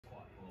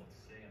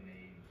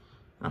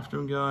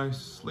Afternoon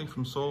guys, Lee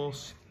from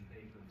Source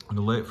on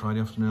a late Friday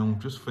afternoon.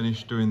 Just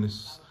finished doing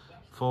this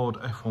Ford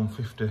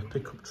F150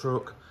 pickup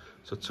truck.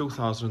 It's a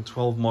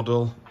 2012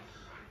 model,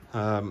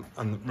 and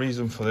the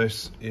reason for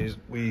this is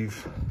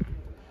we've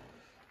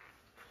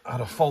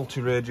had a faulty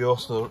radio.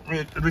 So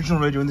the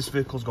original radio in this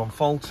vehicle's gone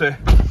faulty.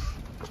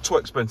 It's too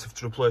expensive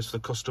to replace for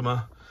the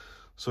customer,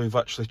 so we've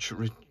actually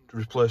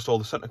replaced all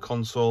the centre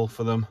console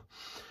for them,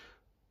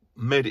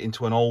 made it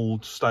into an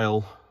old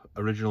style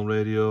original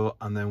radio,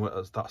 and then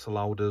that's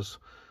allowed us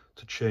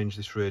to change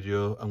this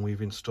radio, and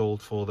we've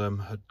installed for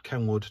them a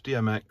KENWOOD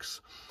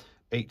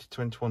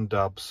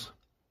DMX8021DABS.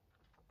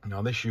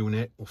 Now this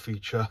unit will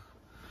feature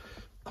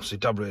obviously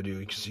DAB radio,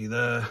 you can see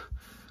there.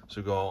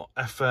 So we've got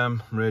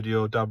FM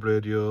radio, DAB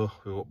radio,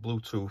 we've got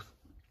Bluetooth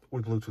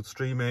with Bluetooth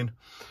streaming.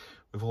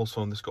 We've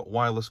also on this got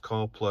wireless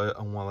CarPlay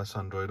and wireless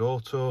Android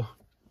Auto.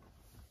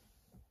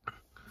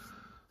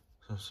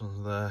 So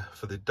there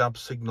for the DAB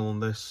signal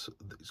on this,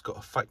 it's got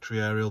a factory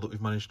aerial that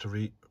we've managed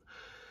to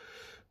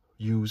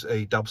use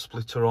a DAB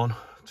splitter on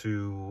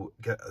to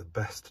get the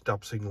best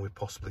DAB signal we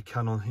possibly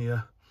can on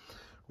here.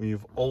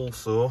 We've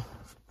also,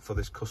 for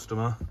this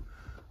customer,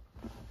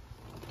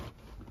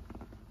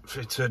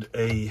 fitted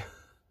a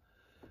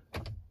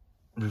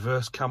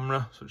reverse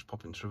camera, so just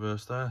pop into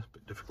reverse there. It's a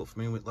bit difficult for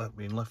me with that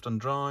being left-hand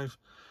drive.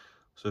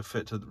 So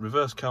fitted the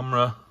reverse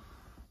camera,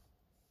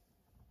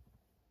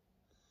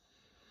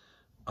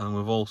 and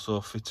we've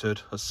also fitted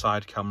a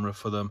side camera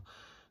for them,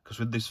 because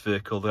with this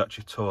vehicle they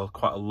actually tow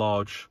quite a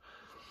large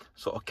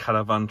sort of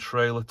caravan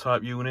trailer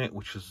type unit,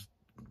 which is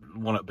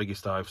one of the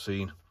biggest I've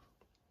seen.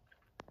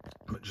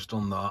 But just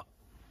on that,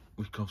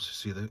 we can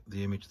obviously see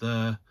the image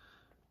there,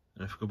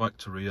 and if we go back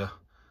to rear,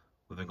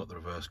 we've then got the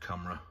reverse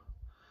camera.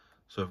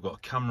 So we've got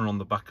a camera on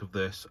the back of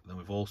this, and then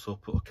we've also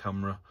put a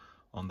camera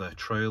on their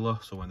trailer,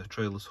 so when the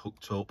trailer's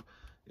hooked up,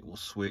 it will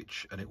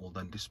switch and it will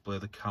then display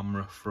the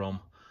camera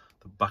from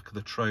the back of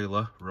the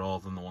trailer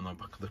rather than the one on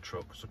the back of the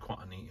truck. So quite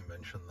a neat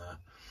invention there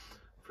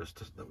for us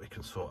that we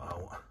can sort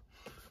out.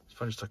 So if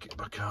I just take it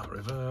back out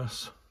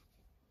reverse,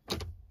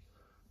 just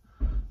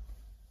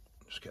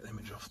get the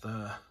image off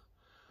there.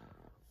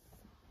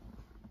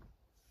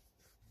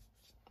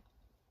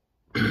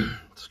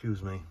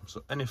 Excuse me.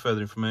 So any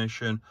further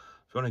information,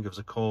 if you want to give us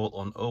a call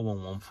on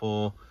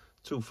 0114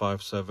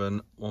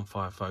 257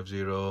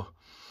 1550.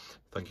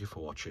 Thank you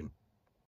for watching.